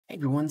Hey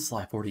everyone,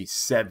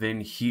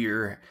 Sly47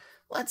 here.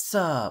 Let's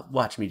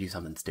watch me do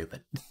something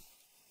stupid.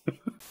 Hey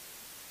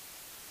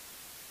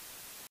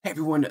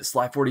everyone,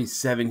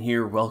 Sly47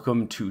 here.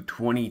 Welcome to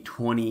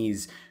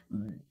 2020's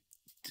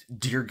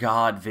Dear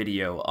God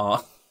video.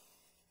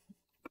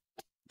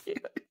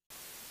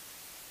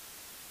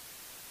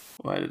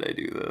 Why did I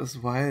do this?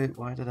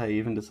 Why did I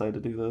even decide to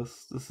do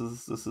this? This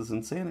is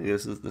insanity.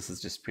 This is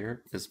just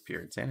pure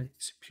insanity.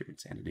 It's pure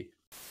insanity.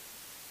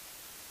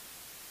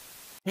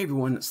 Hey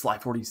everyone,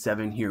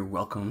 Sly47 here.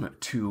 Welcome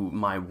to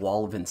my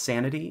wall of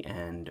insanity,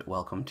 and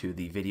welcome to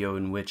the video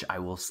in which I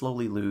will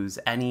slowly lose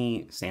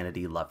any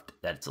sanity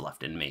that's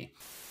left in me.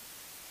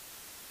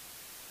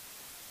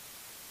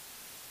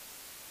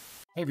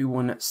 Hey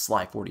everyone,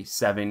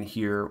 Sly47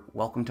 here.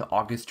 Welcome to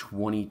August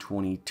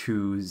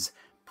 2022's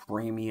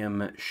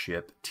Premium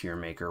Ship Tier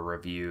Maker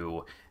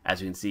review.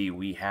 As you can see,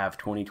 we have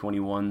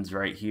 2021s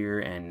right here,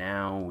 and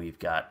now we've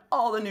got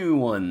all the new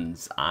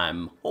ones.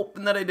 I'm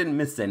hoping that I didn't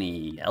miss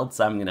any, else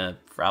I'm gonna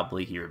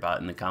probably hear about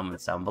it in the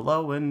comments down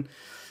below and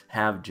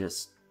have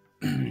just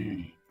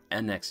an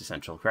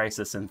existential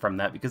crisis. And from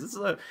that, because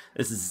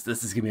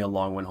this is gonna be a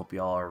long one, hope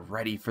you all are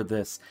ready for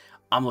this.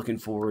 I'm looking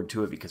forward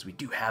to it because we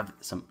do have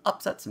some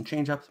upsets, some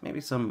change-ups, maybe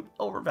some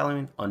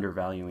overvaluing,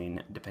 undervaluing,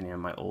 depending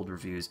on my old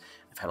reviews.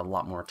 I've had a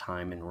lot more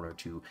time in order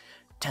to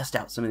test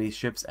out some of these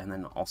ships and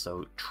then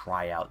also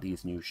try out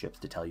these new ships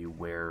to tell you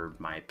where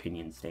my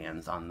opinion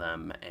stands on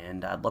them.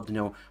 And I'd love to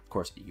know, of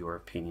course, your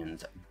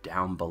opinions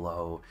down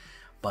below.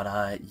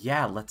 But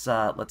yeah, let's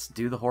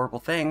do the horrible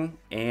thing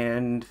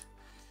and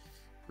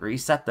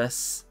reset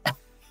this.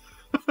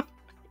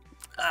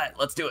 Alright,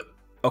 let's do it.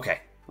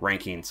 Okay,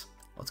 rankings.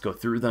 Let's go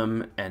through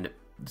them, and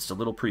just a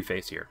little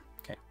preface here.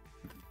 Okay,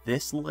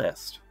 this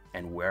list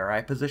and where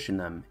I position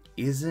them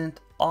isn't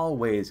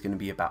always going to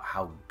be about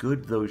how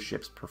good those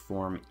ships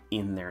perform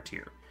in their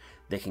tier.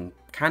 They can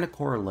kind of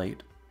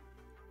correlate,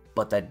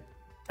 but that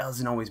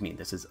doesn't always mean.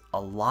 This is a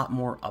lot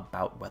more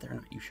about whether or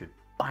not you should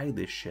buy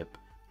this ship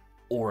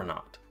or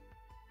not.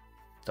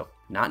 So,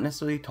 not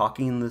necessarily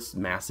talking this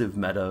massive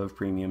meta of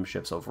premium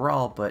ships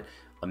overall, but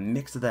a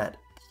mix of that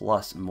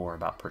plus more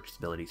about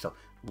purchasability. So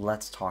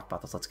let's talk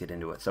about this. Let's get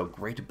into it. So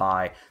great to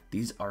buy.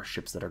 These are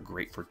ships that are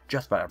great for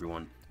just about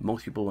everyone.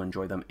 Most people will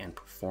enjoy them and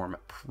perform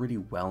pretty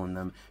well in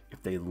them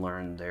if they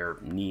learn their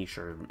niche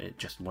or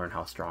just learn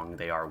how strong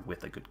they are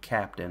with a good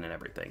captain and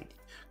everything.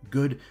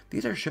 Good.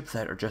 These are ships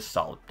that are just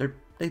solid.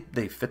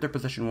 They fit their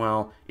position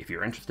well. If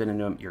you're interested in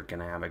them, you're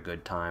gonna have a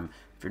good time.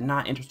 If you're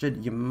not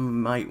interested, you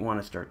might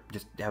want to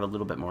just have a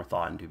little bit more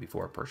thought into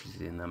before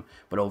purchasing them.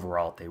 But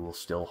overall, they will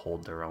still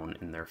hold their own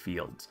in their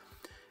fields.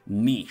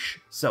 Niche.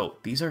 So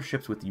these are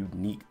ships with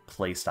unique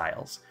play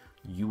styles.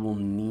 You will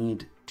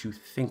need to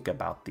think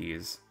about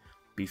these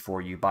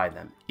before you buy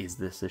them. Is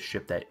this a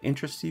ship that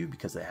interests you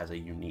because it has a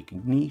unique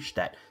niche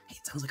that, hey,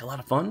 it sounds like a lot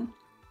of fun?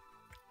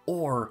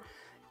 Or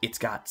it's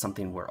got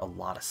something where a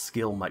lot of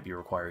skill might be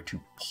required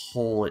to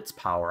pull its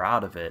power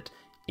out of it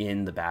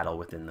in the battle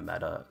within the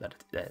meta that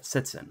it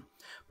sits in.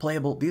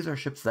 Playable. These are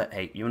ships that,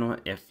 hey, you know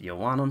what, if you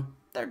want them,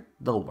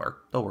 they'll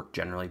work. They'll work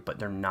generally, but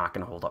they're not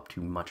going to hold up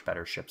to much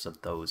better ships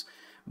of those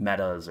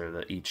metas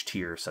or each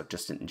tier. So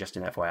just an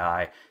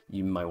FYI,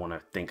 you might want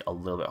to think a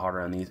little bit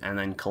harder on these. And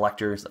then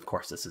collectors, of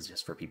course, this is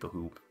just for people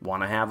who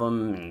want to have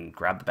them and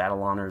grab the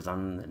battle honors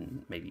on them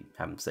and maybe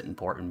have them sit in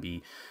port and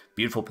be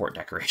beautiful port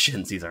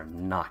decorations. These are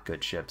not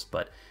good ships,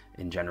 but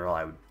in general,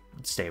 I would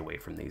stay away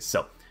from these.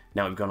 So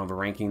now we've gone over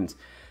rankings.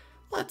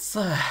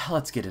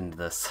 Let's get into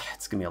this.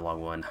 It's gonna be a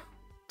long one.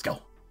 Let's go.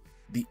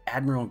 The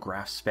Admiral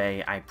Graf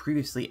Spee, I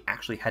previously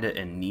actually had it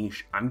in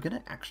niche. I'm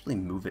gonna actually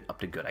move it up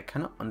to good. I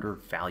kind of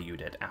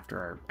undervalued it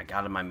after I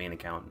got in my main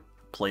account,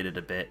 played it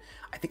a bit.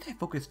 I think I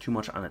focused too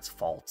much on its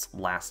faults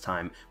last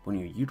time. When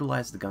you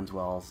utilize the guns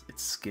well,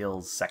 its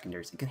skills,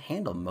 secondaries, it can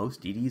handle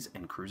most DDs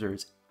and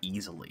cruisers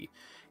easily.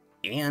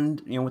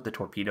 And, you know, with the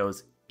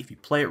torpedoes, if you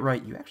play it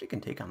right, you actually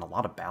can take on a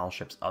lot of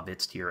battleships of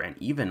its tier and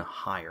even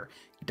higher.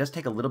 It does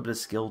take a little bit of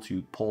skill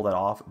to pull that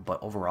off,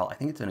 but overall, I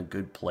think it's in a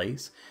good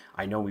place.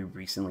 I know we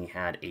recently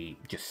had a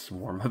just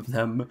swarm of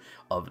them,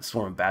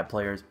 swarm of bad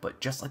players,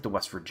 but just like the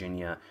West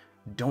Virginia,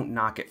 don't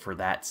knock it for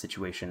that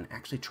situation.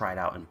 Actually try it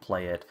out and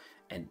play it,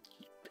 and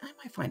I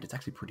might find it's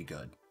actually pretty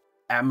good.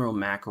 Admiral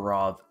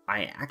Makarov,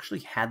 I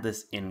actually had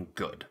this in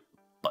good.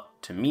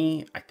 But to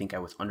me, I think I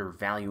was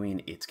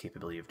undervaluing its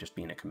capability of just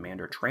being a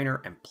commander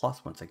trainer, and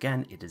plus, once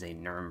again, it is a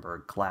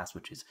Nuremberg class,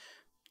 which is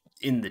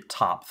in the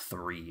top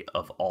 3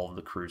 of all of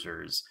the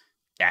cruisers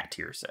at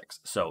tier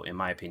 6. So in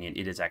my opinion,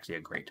 it is actually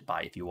a great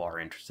buy if you are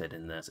interested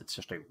in this. It's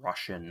just a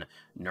Russian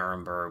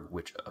Nuremberg,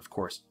 which of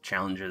course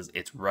challenges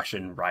its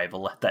Russian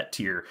rival at that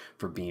tier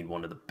for being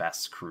one of the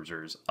best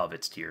cruisers of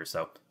its tier.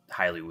 So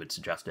highly would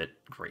suggest it.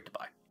 Great to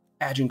buy.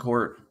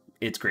 Agincourt,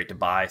 it's great to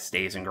buy,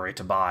 stays in great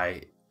to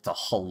buy. It's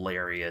a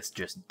hilarious,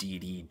 just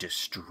DD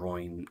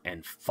destroying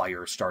and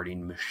fire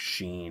starting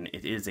machine.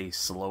 It is a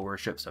slower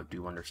ship, so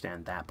do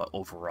understand that, but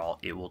overall,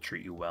 it will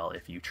treat you well.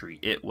 If you treat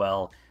it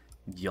well,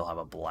 you'll have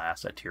a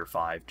blast at tier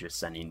 5, just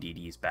sending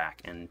DDs back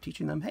and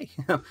teaching them, hey,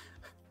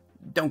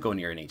 don't go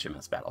near an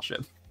HMS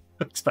battleship.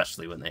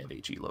 especially when they have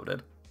HE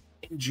loaded.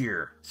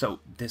 Agir. So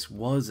this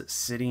was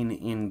sitting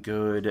in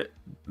good,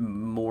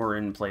 more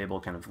in playable,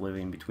 kind of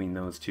living between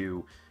those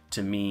two.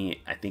 To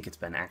me, I think it's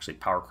been actually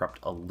power corrupt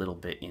a little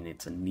bit in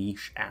its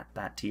niche at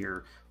that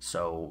tier.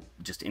 So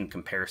just in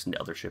comparison to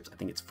other ships, I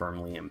think it's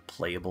firmly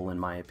unplayable in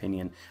my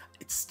opinion.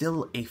 It's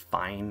still a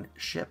fine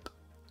ship.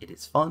 It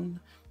is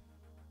fun,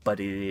 but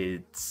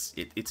its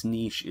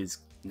niche is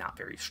not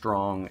very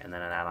strong. And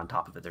then on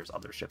top of it, there's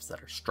other ships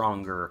that are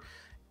stronger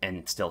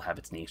and still have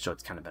its niche. So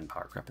it's kind of been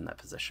power corrupt in that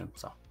position.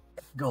 So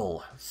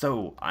Goal.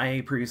 So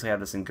I previously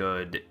had this in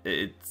good.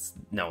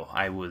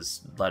 I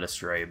was led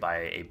astray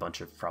by a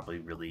bunch of probably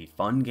really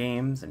fun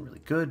games and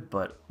really good,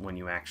 but when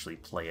you actually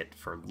play it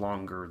for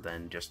longer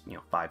than just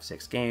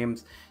 5-6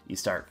 games, you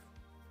start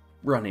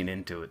running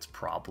into its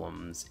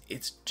problems.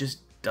 It just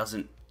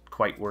doesn't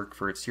quite work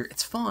for its tier.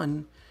 It's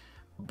fun,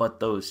 but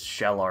those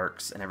shell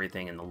arcs and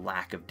everything, and the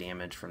lack of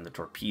damage from the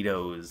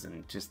torpedoes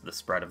and just the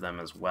spread of them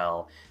as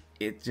well,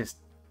 it just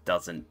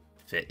doesn't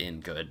fit in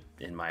good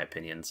in my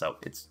opinion. So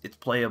it's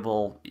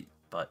playable,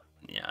 but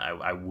yeah,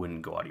 I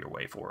wouldn't go out of your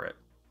way for it.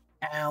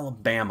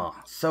 Alabama.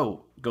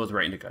 So goes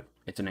right into good.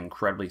 It's an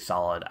incredibly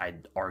solid,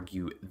 I'd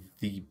argue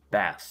the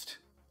best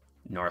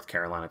North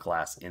Carolina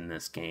class in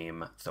this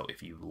game. So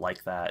if you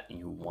like that and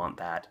you want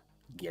that,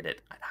 get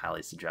it. I'd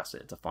highly suggest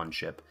it. It's a fun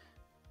ship.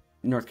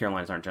 North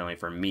Carolinas aren't generally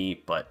for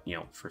me, but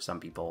for some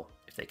people,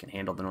 if they can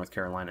handle the North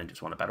Carolina and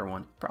just want a better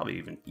one, probably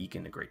even eke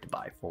into great to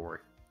buy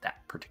for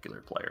that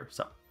particular player.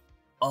 So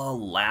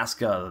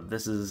Alaska.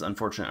 This is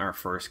unfortunately our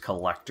first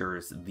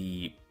collectors.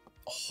 The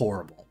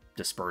horrible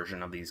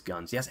dispersion of these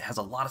guns. Yes, it has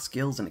a lot of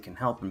skills and it can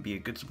help and be a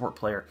good support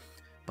player,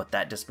 but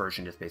that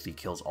dispersion just basically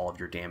kills all of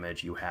your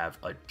damage. You have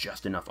a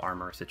just enough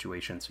armor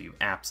situation, so you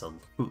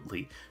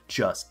absolutely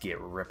just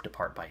get ripped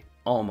apart by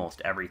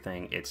almost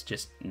everything. It's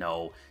just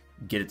no.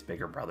 Get its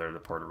bigger brother, the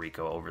Puerto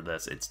Rico, over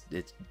this. It's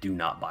do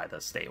not buy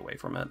this. Stay away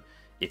from it.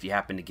 If you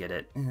happen to get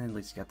it, at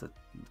least you got the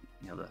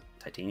the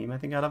titanium, I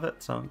think, out of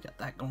it, so you got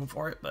that going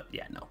for it. But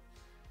yeah, no,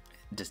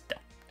 just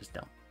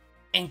don't.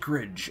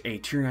 Anchorage, a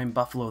tier 9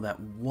 Buffalo that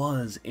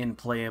was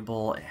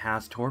implayable. It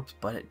has torps,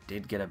 but it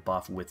did get a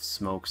buff with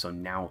smoke, so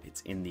now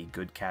it's in the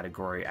good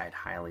category. I'd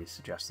highly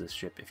suggest this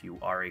ship if you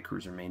are a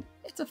cruiser main.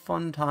 It's a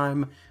fun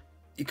time.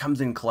 It comes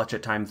in clutch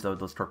at times, though.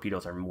 Those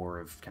torpedoes are more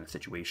of kind of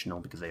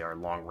situational because they are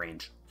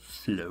long-range,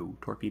 slow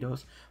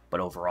torpedoes. But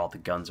overall, the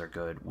guns are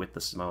good. With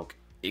the smoke,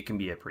 it can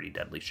be a pretty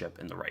deadly ship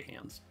in the right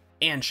hands.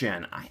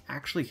 Anshan, I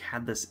actually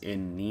had this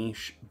in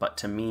niche, but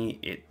to me,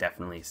 it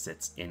definitely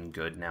sits in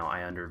good now.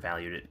 I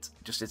undervalued it.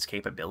 Just its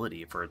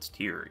capability for its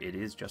tier. It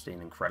is just an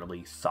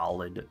incredibly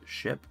solid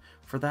ship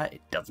for that.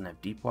 It doesn't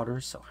have deep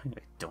waters, so I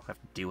don't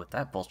have to deal with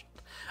that bullshit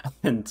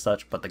and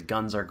such, but the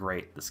guns are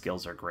great. The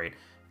skills are great.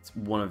 It's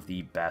one of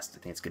the best, I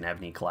think it's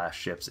Gnevny class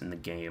ships in the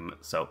game,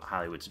 so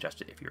highly would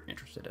suggest it if you're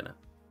interested in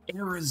it.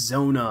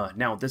 Arizona.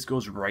 Now, this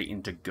goes right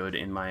into good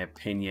in my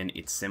opinion.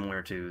 It's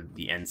similar to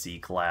the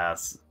NC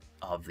class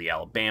of the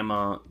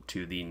Alabama,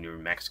 to the New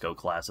Mexico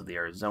class of the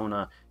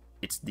Arizona.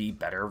 It's the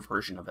better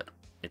version of it.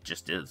 It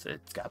just is.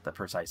 It's got the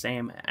precise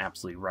aim. It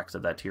absolutely wrecks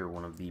at that tier.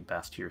 One of the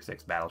best tier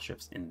 6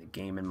 battleships in the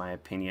game, in my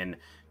opinion.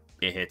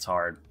 It hits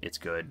hard. It's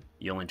good.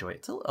 You'll enjoy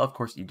it. So, of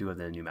course, you do have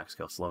the New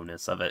Mexico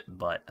slowness of it,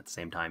 but at the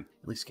same time,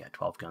 at least you got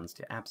 12 guns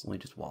to absolutely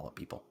just wallop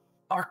people.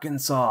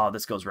 Arkansas.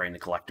 This goes right into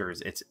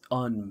collectors. It's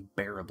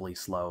unbearably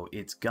slow.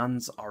 Its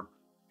guns are,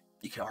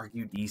 you could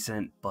argue,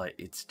 decent, but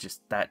it's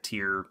just that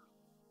tier.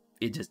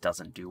 It just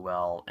doesn't do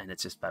well, and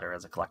it's just better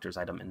as a collector's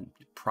item, and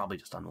probably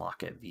just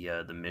unlock it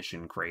via the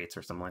mission crates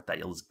or something like that.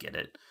 You'll just get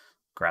it,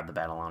 grab the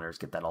battle honors,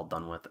 get that all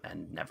done with,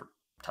 and never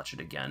touch it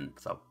again.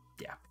 So,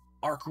 yeah.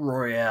 Ark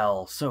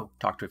Royal. So,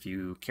 talked to a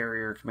few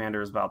carrier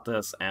commanders about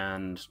this,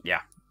 and yeah,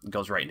 it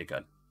goes right into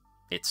good.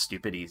 It's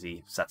stupid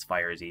easy, sets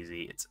fires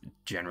easy, it's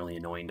generally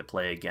annoying to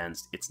play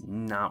against. It's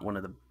not one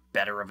of the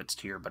better of its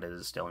tier, but it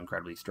is still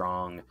incredibly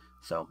strong.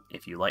 So,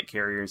 if you like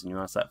carriers and you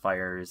want to set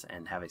fires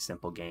and have a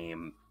simple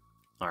game,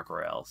 Ark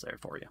Royale's there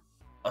for you.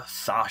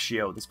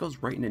 Asashio. This goes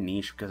right into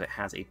niche because it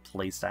has a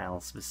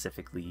playstyle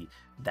specifically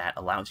that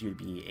allows you to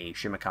be a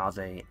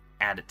Shimikaze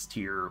at its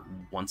tier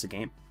once a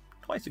game,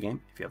 twice a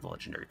game if you have the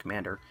legendary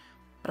commander.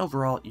 But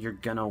overall, you're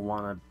gonna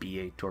want to be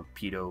a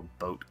torpedo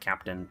boat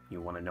captain.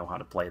 You want to know how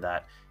to play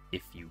that.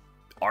 If you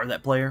are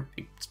that player,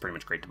 it's pretty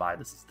much great to buy.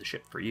 This is the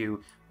ship for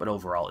you. But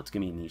overall, it's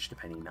gonna be niche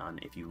depending on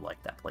if you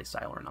like that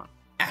playstyle or not.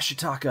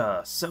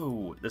 Ashitaka.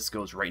 So this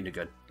goes right into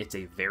good. It's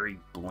a very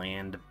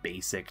bland,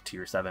 basic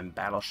tier 7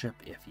 battleship.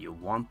 If you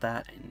want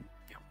that and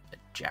a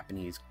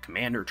Japanese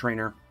commander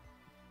trainer,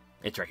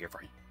 it's right here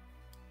for you.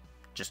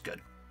 Just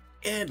good.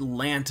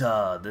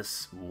 Atlanta.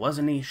 This was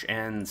a niche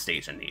and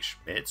stays a niche.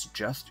 It's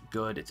just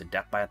good. It's a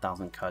death by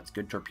 1,000 cuts,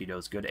 good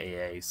torpedoes, good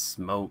AA,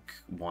 smoke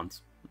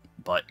once,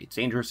 but it's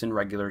dangerous in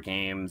regular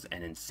games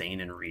and insane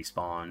in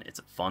respawn. It's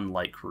a fun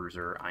light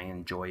cruiser. I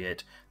enjoy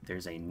it.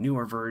 There's a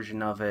newer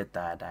version of it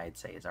that I'd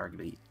say is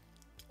arguably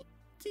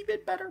a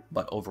bit better,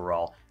 but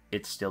overall,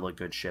 it's still a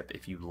good ship.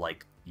 If you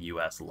like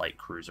US light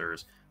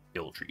cruisers, it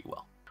will treat you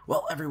well.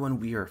 Well, everyone,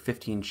 we are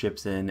 15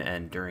 ships in,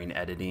 and during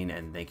editing,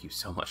 and thank you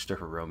so much to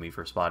Hiromi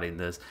for spotting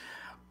this,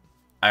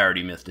 I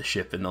already missed a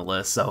ship in the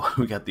list, so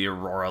we got the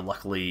Aurora.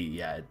 Luckily,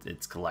 yeah,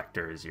 it's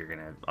collectors. You're going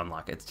to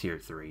unlock it. It's tier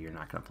 3. You're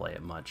not going to play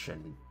it much,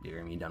 and you're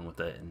going to be done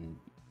with it, and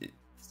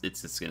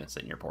it's just going to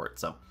sit in your port,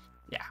 so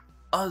yeah.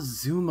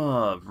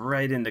 Azuma,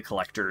 right into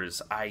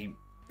collectors.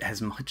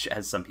 As much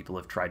as some people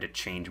have tried to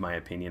change my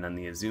opinion on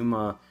the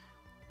Azuma,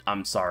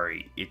 I'm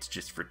sorry, it's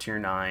just for tier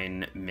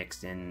 9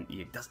 mixed in.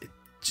 It's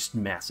just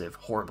massive,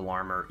 horrible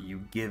armor.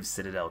 You give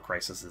Citadel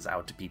Crises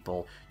out to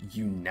people.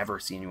 You never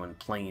see anyone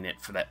playing it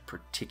for that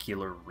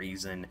particular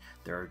reason.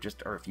 There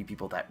are a few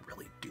people that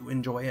really do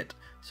enjoy it.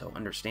 So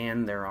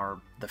understand there are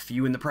the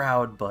few and the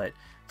proud, but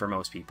for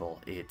most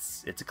people,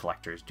 it's a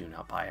collector's. Do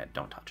not buy it.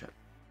 Don't touch it.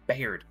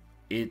 Bayard.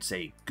 It's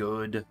a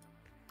good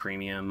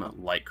premium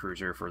light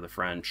cruiser for the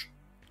French.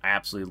 I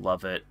absolutely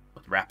love it.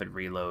 With rapid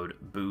reload,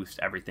 boost,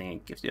 everything.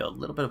 It gives you a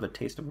little bit of a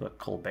taste of what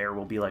Colbert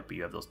will be like, but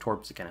you have those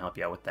torps that can help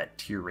you out with that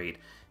tier rate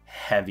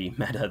heavy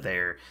meta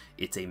there.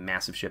 It's a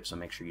massive ship, so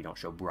make sure you don't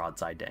show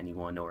broadside to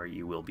anyone or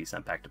you will be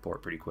sent back to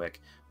port pretty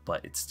quick.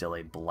 But it's still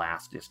a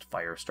blast, just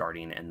fire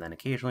starting and then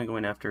occasionally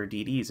going after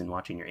DDs and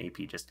watching your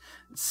AP just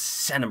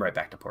send them right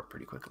back to port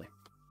pretty quickly.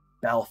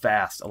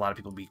 Belfast, a lot of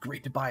people be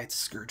great to buy. It's a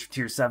Scourge of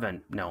tier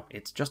 7. No,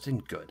 it's just in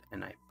good,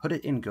 and I put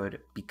it in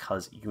good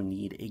because you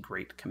need a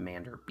great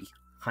commander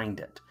behind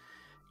it.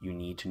 You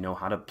need to know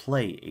how to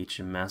play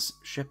HMS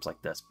ships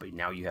like this, but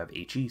now you have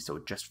HE, so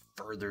it just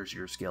furthers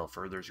your skill,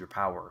 furthers your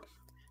power.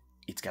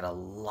 It's got a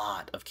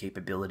lot of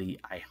capability.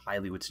 I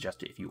highly would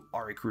suggest it. If you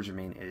are a cruiser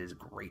main, it is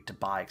great to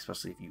buy,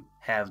 especially if you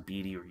have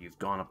BD or you've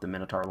gone up the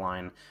Minotaur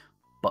line.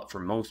 But for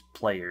most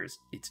players,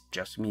 it's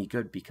just me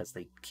good because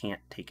they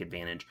can't take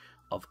advantage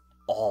of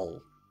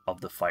all of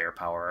the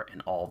firepower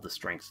and all of the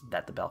strengths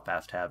that the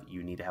Belfast have.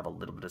 You need to have a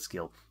little bit of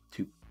skill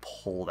to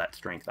pull that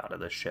strength out of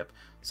this ship.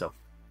 So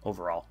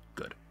overall,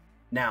 good.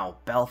 Now,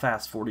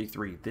 Belfast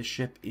 43. This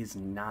ship is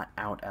not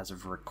out as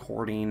of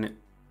recording.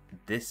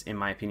 This, in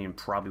my opinion,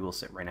 probably will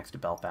sit right next to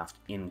Belfast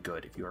in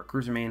good. If you're a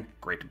cruiser main,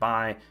 great to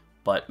buy,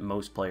 but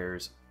most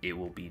players, it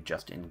will be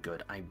just in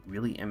good. I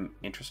really am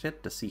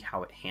interested to see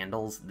how it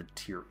handles the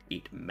tier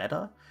 8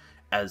 meta,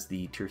 as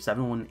the tier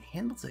 7 one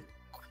handles it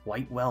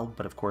quite well,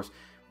 but of course,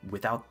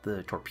 without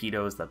the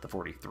torpedoes that the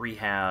 43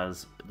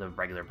 has, the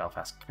regular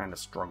Belfast kind of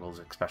struggles,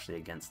 especially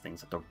against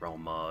things like the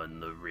Roma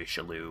and the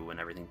Richelieu and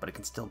everything, but it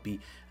can still be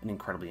an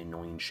incredibly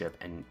annoying ship,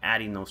 and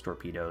adding those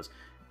torpedoes,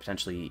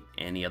 potentially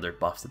any other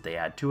buffs that they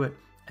add to it,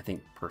 I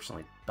think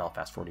personally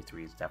Belfast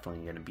 43 is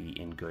definitely going to be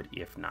in good,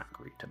 if not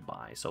great to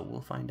buy. So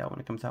we'll find out when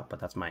it comes out, but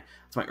that's my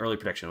early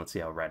prediction. Let's see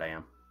how right I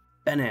am.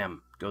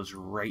 Benham goes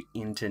right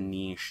into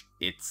niche.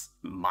 It's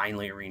mine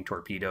layering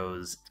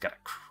torpedoes. It's got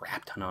a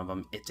crap ton of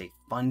them. It's a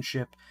fun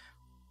ship,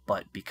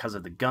 but because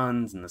of the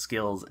guns and the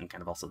skills and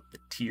kind of also the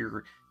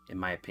tier, in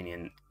my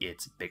opinion,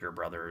 its bigger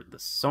brother, the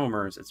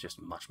Somers, is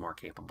just much more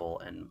capable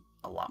and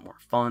a lot more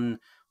fun.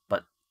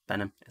 But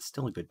Benham is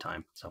still a good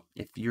time. So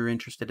if you're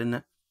interested in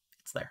it,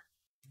 it's there.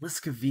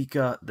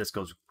 Blyskawica, this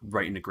goes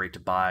right into great to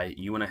buy.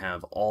 You want to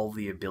have all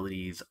the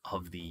abilities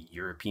of the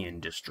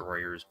European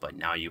destroyers, but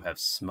now you have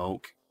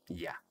smoke.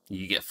 Yeah,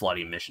 you get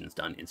flooding missions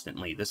done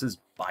instantly. This is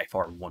by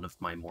far one of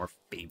my more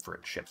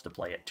favorite ships to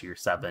play at tier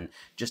 7.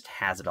 Just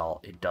has it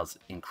all. It does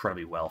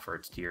incredibly well for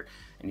its tier.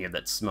 And you have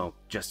that smoke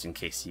just in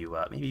case you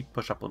maybe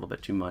push up a little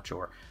bit too much,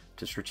 or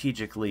to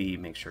strategically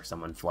make sure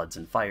someone floods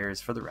and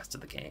fires for the rest of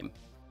the game.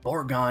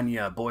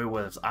 Bourgogne, boy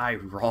was I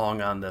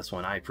wrong on this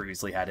one. I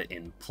previously had it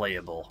in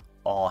playable.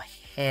 Oh,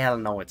 hell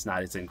no, it's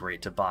not. It's in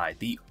great to buy.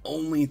 The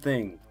only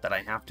thing that I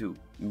have to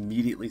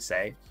immediately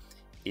say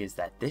is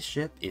that this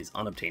ship is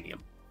unobtainium.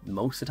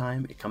 Most of the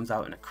time, it comes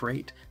out in a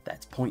crate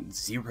that's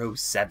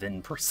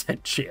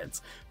 0.07%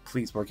 chance.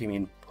 Please, Board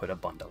Gaming, put a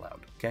bundle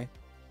out, okay?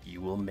 You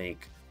will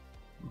make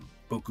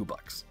buku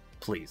bucks.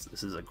 Please,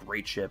 this is a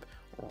great ship.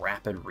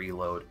 Rapid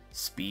reload,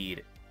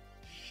 speed,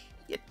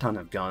 a ton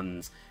of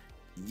guns.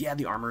 Yeah,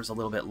 the armor is a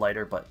little bit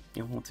lighter, but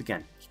you know, once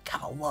again, you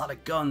got a lot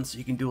of guns, so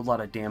you can do a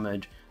lot of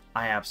damage.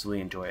 I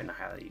absolutely enjoy it, and I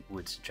highly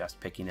would suggest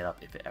picking it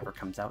up if it ever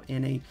comes out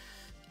in a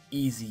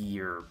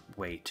easier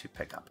way to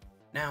pick up.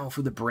 Now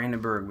for the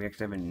Brandenburg, we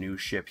actually have a new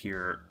ship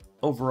here.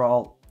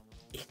 Overall,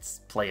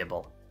 it's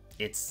playable.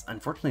 It's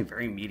unfortunately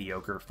very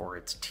mediocre for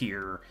its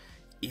tier.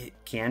 It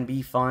can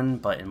be fun,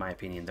 but in my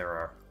opinion, there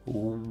are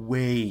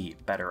way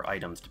better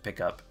items to pick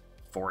up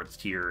for its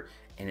tier,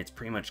 and it's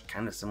pretty much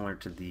kind of similar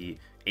to the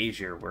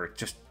Agir, where it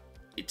just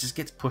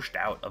gets pushed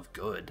out of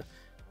good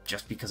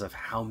just because of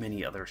how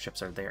many other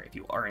ships are there. If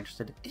you are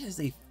interested, it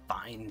is a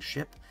fine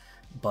ship,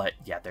 but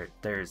yeah,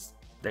 there's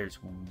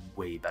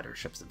way better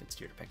ships of its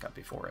tier to pick up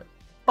before it.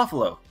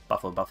 Buffalo.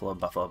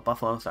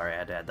 Sorry, I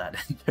had to add that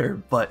in there,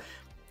 but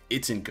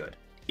it's in good.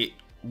 It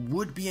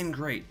would be in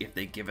great if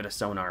they give it a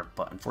sonar,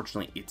 but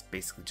unfortunately, it's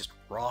basically just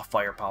raw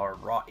firepower,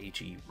 raw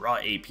HE, raw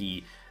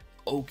AP,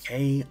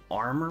 okay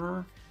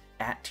armor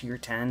at tier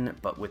 10,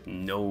 but with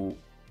no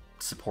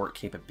support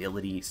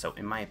capability. So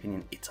in my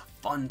opinion, it's a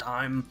fun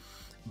time.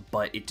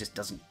 but it just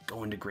doesn't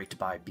go into great to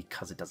buy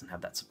because it doesn't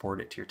have that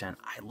support at tier 10.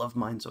 I love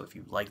mine, so if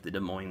you like the Des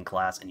Moines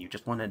class and you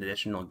just want an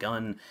additional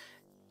gun,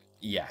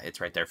 yeah, it's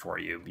right there for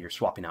you. You're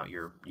swapping out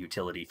your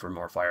utility for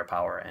more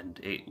firepower, and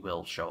it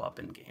will show up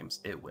in games.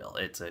 It will.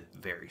 It's a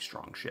very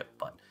strong ship,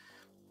 but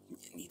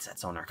it needs that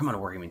sonar. Come on,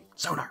 Wargaming.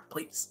 Sonar,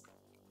 please.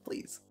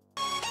 Please.